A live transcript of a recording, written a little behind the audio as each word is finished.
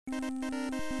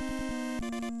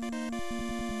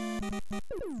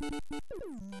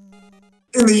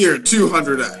In the year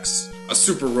 200X, a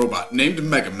super robot named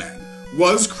Mega Man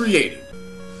was created.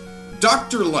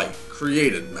 Dr. Light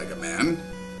created Mega Man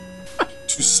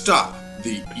to stop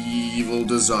the evil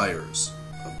desires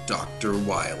of Dr.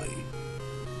 Wily.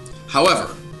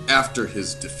 However, after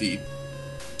his defeat,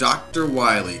 Dr.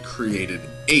 Wily created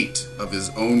 8 of his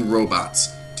own robots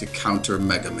to counter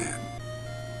Mega Man.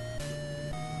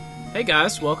 Hey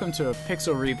guys, welcome to a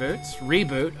Pixel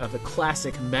reboot of the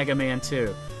classic Mega Man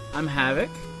 2. I'm Havoc,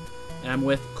 and I'm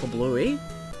with Kabluwe,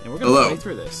 and we're going to play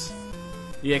through this.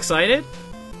 You excited?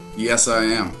 Yes, I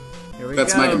am. Here we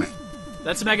That's go. Mega Man.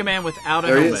 That's Mega Man without a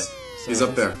there helmet. He is. So he's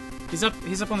up there. He's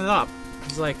up on the top.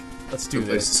 He's like, let's do Good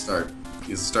place this. to start.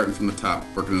 He's starting from the top,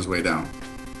 working his way down.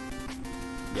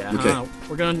 Yeah, okay.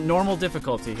 We're going normal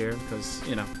difficulty here, because,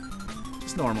 you know,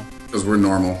 just normal. Because we're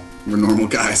normal. We're normal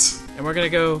guys. And we're going to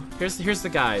go, here's the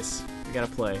guys we got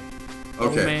to play.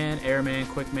 Okay. Man, Airman,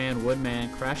 Quickman, Woodman,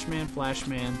 Crashman,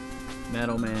 Flashman,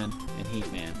 Metal Man, and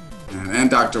Heatman. And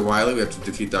Dr. Wily. We have to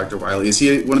defeat Dr. Wily. Is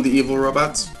he one of the evil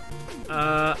robots?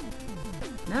 No.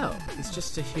 He's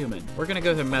just a human. We're gonna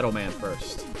go to Metal Man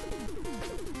first.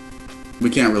 We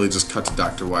can't really just cut to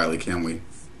Dr. Wily, can we?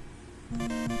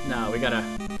 No, we gotta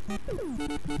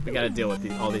deal with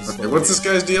all these. Okay, what's this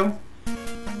guy's deal?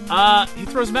 He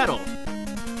throws metal.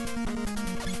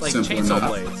 Like Simple chainsaw enough.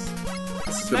 blades.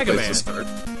 This is Good Mega place Man. to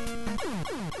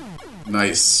start.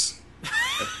 Nice.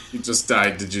 You just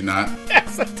died, did you not?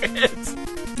 Yes, I did.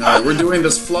 Alright, we're doing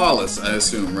this flawless, I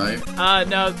assume, right?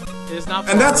 No, it is not.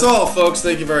 And that's all, folks.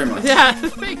 Thank you very much. Yeah,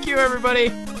 thank you, everybody.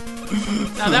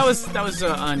 No, that was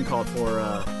uncalled for.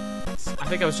 I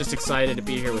think I was just excited to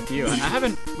be here with you.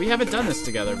 We haven't done this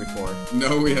together before.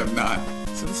 No, we have not.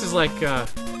 So this is like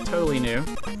totally new.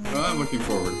 Well, I'm looking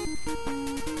forward.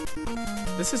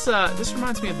 This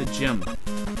reminds me of the gym.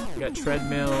 We got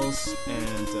treadmills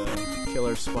and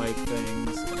killer spike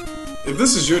things. If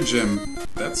this is your gym,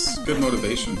 that's good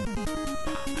motivation.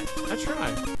 I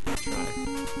try.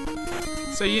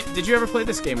 So did you ever play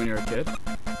this game when you were a kid?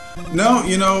 No,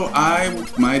 you know,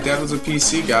 my dad was a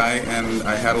PC guy, and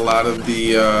I had a lot of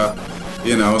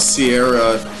the,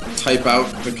 Sierra type out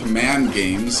the command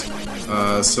games.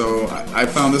 So I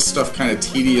found this stuff kind of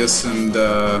tedious and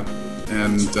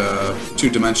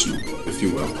two-dimensional, if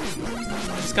you will.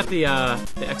 I just got the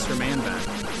extra man back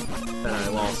that I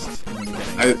lost in the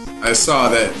beginning. I saw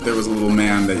that there was a little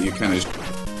man that you kind of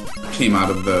came out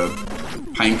of the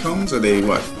pine cones. Are they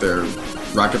what? They're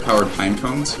rocket-powered pine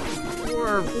cones?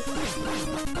 Or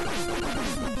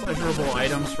pleasurable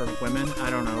items for women. I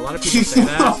don't know. A lot of people say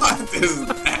that. What is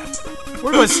that?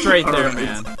 We're going straight there, Right.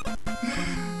 man.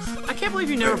 I can't believe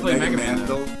you never played Mega Man.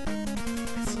 though?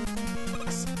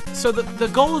 So the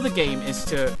goal of the game is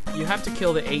you have to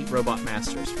kill the 8 robot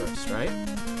masters first, right?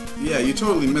 Yeah, you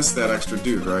totally missed that extra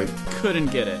dude, right? Couldn't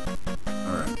get it.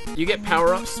 Alright. You get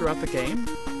power-ups throughout the game,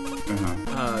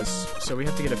 Uh-huh. so we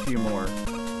have to get a few more.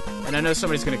 And I know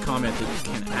somebody's going to comment that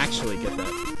you can actually get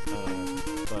that,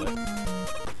 but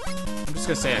I'm just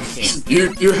going to say I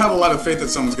can't. You have a lot of faith that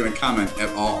someone's going to comment at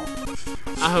all.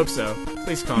 I hope so.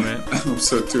 Please comment. I hope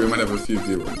so, too. I might have a few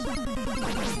viewers.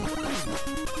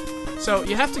 So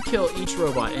you have to kill each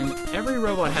robot, and every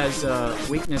robot has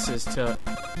weaknesses to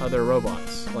other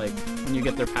robots, like when you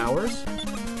get their powers.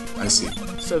 I see.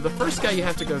 So the first guy you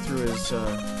have to go through is,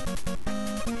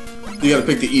 You gotta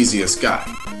pick the easiest guy.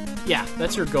 yeah,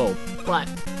 that's your goal. But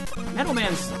Metal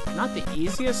Man's not the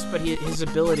easiest, but his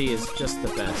ability is just the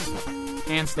best.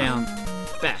 Hands down,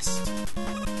 best.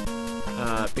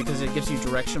 Because it gives you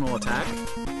directional attack.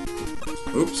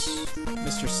 Oops.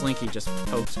 Mr. Slinky just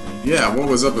pokes me. Yeah, what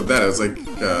was up with that? It was like,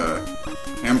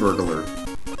 Hamburglar.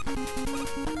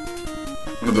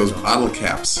 One of those bottle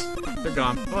caps. They're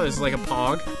gone. Oh, there's like a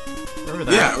pog. Remember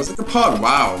that? Yeah, it was like a pug.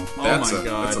 Wow. Oh That's my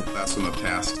God. That's a blast from the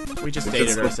past. We just The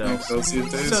dated kids still ourselves. think those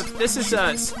these days? So this is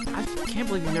I can't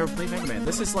believe you never played Mega Man.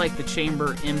 This is like the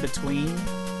chamber in between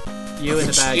you and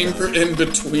the bad chamber guy. in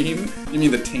between? You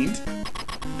mean the taint?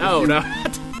 No, no.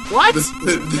 What?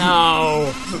 The-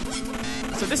 No.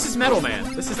 So this is Metal Man.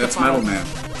 This is That's the final, Metal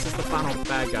Man. This is the final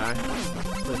bad guy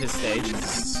for his stage.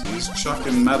 He's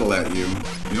chucking metal at you.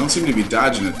 You don't seem to be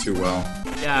dodging it too well.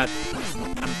 Yeah,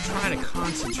 I'm trying to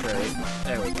concentrate.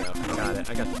 There we go. I got it.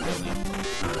 I got the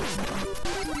feeling.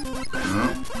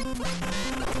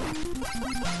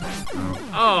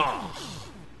 Oh.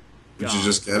 Did God. you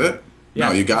just get it? Yeah.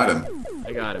 No, you got him.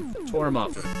 I got him. Tore him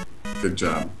up. Good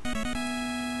job.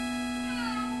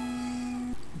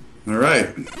 All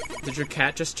right. Did your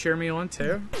cat just cheer me on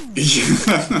too?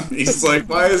 Yeah. He's like,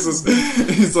 why is this?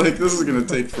 He's like, this is gonna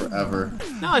take forever.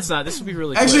 No, it's not. This will be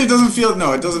really. Actually, quick. it doesn't feel.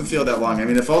 No, it doesn't feel that long. I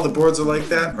mean, if all the boards are like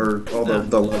that, or all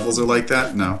the levels are like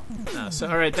that, no. No. So,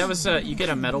 all right, that was. You get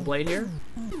a metal blade here.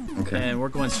 Okay. And we're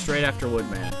going straight after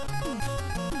Woodman.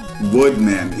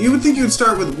 Woodman. You would think you would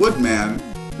start with Woodman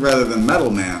rather than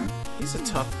Metal Man. He's a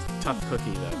tough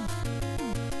cookie, though.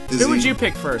 Is Who he? would you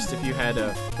pick first if you had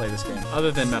to play this game, other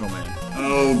than Metal Man?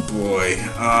 Oh boy.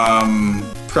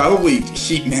 Probably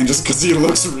Heat Man, just because he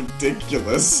looks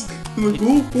ridiculous. Like,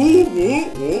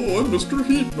 oh, I'm Mr.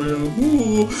 Heat Man.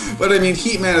 Oh. But I mean,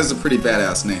 Heat Man is a pretty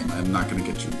badass name. I'm not gonna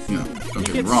get you, don't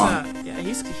get me wrong. Yeah,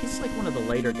 he's like one of the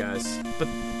later guys, but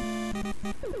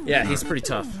yeah, he's pretty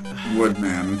tough.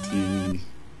 Woodman,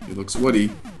 he looks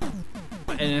woody.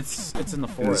 And it's in the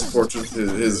In forest.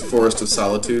 his forest of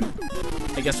solitude.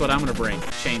 Hey, guess what I'm gonna bring?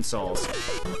 Chainsaws.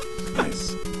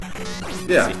 Nice.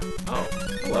 Yeah. Oh,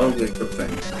 Probably a good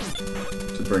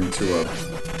thing to bring to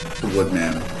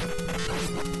Woodman.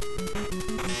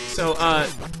 so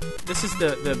this is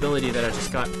the ability that I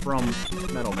just got from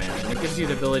Metal Man, and it gives you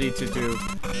the ability to do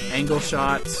angle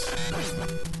shots,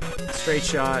 straight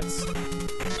shots,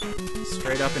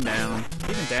 straight up and down,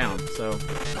 even down. So,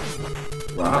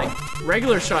 Wow. like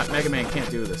regular shot, Mega Man can't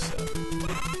do this stuff.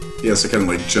 He has to kind of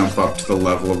like jump up to the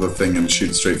level of the thing and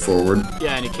shoot straight forward.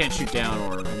 Yeah, and he can't shoot down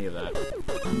or any of that.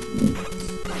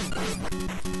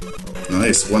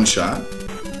 Nice, one shot. I'm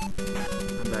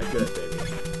that good, baby.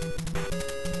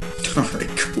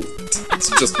 Alright, cool. It's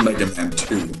just Mega Man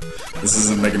 2. This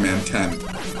isn't Mega Man 10.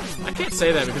 I can't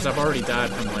say that because I've already died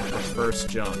from like the first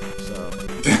jump. So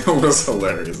That was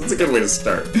hilarious. That's a good way to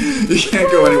start. You can't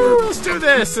go anywhere. let's do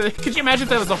this. Could you imagine if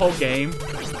that was the whole game?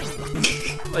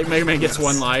 Like Mega Man gets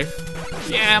one life.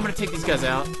 Yeah, I'm gonna take these guys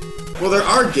out. Well, there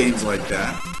are games like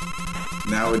that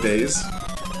nowadays.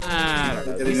 I don't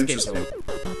know. Getting These games interesting.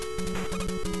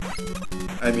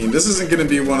 are... I mean, this isn't going to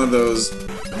be one of those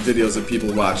videos that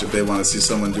people watch if they want to see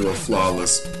someone do a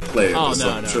flawless play. Oh, so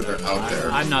no, I'm no, sure no. they're out there.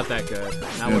 I'm not that good.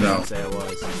 I You wouldn't know. even say I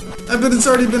was. But it's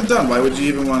already been done. Why would you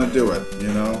even want to do it? You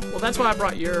know? Well, that's why I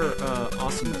brought your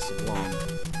awesomeness along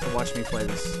to watch me play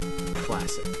this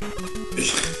classic.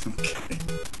 Okay.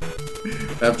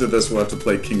 After this, we'll have to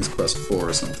play King's Quest 4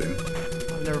 or something.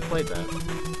 I've never played that.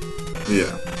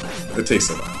 Yeah. It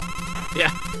takes a while. Yeah.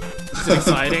 Is it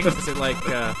exciting? Is it like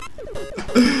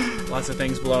lots of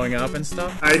things blowing up and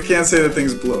stuff? I can't say that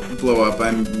things blow up.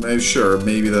 I'm sure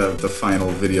maybe the final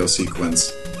video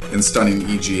sequence in stunning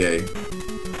EGA.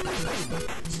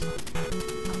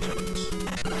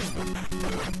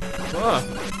 Whoa.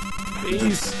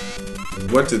 Bees.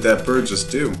 What did that bird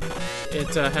just do? It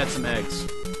had some eggs.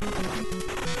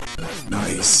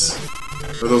 Nice.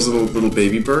 Are those little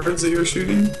baby birds that you're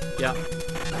shooting? Yeah.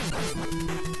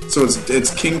 So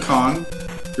it's King Kong,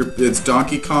 it's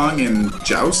Donkey Kong and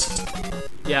Joust?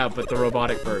 Yeah, but the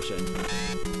robotic version.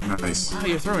 Nice. Wow,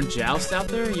 you're throwing Joust out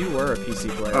there? You were a PC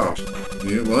player. Oh,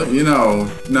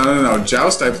 no.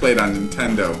 Joust I played on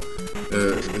Nintendo.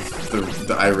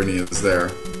 The irony is there.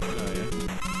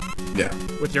 Oh, Yeah.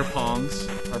 with your Pongs,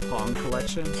 our Pong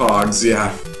collection. Pogs,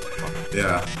 yeah.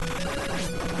 Yeah.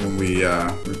 When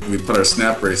we put our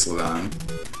snap bracelet on.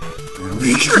 And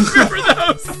we Remember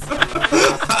those?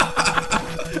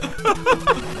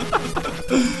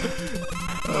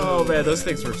 Oh man, those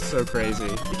things were so crazy.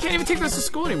 You can't even take those to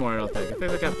school anymore, I don't think. I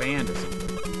think they got banned or something.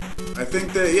 I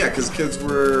think that, yeah, because kids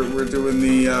were doing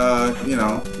the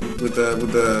with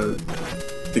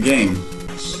the game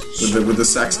with the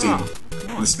sexting,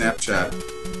 Oh, the Snapchat.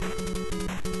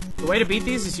 The way to beat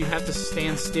these is you have to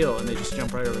stand still and they just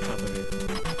jump right over top of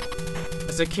you.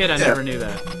 As a kid, I Yeah. never knew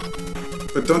that.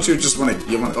 But don't you just want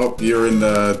to? You're in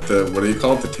the what do you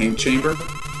call it? The tank chamber.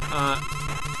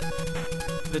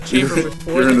 The chamber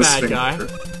before You're the in the bad guy.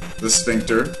 The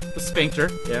sphincter, The sphincter,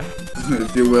 yeah.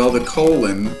 if you will, the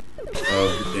colon of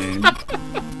the game.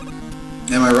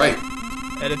 Am I right?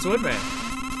 And it's Woodman.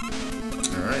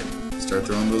 All right. Start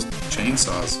throwing those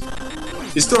chainsaws.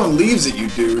 He's throwing leaves at you,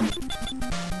 dude.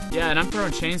 Yeah, and I'm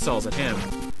throwing chainsaws at him.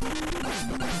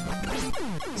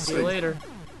 See you later.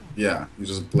 Yeah, you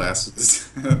just blasted this.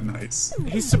 Nice.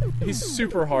 He's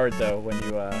super hard though when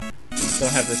you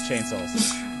don't have those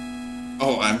chainsaws.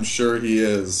 Oh, I'm sure he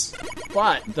is.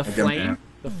 But the Mega flame, Man.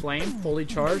 the flame fully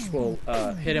charged will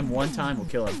hit him one time, will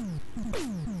kill him.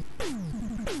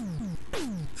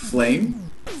 Flame?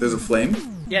 There's a flame?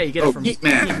 Yeah, you get Oh, it from Heat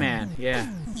Man. Heat Man, yeah.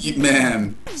 Heat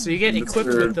Man. So you get equipped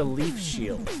Mr. with the leaf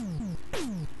shield.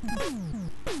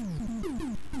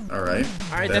 Alright.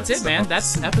 Alright, that's it, man.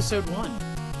 That's episode 1.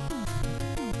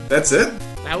 That's it?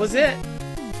 That was it.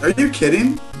 Are you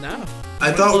kidding? No.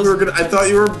 I thought we were gonna. I thought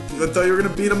you were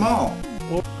gonna beat them all.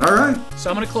 Well, all right. So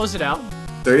I'm gonna close it out.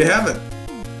 There you have it.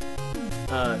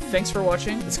 Thanks for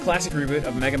watching this classic reboot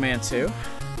of Mega Man 2.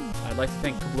 I'd like to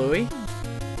thank Kabluwe.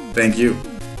 Thank you.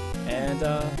 And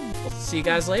we'll see you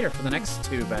guys later for the next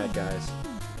two bad guys.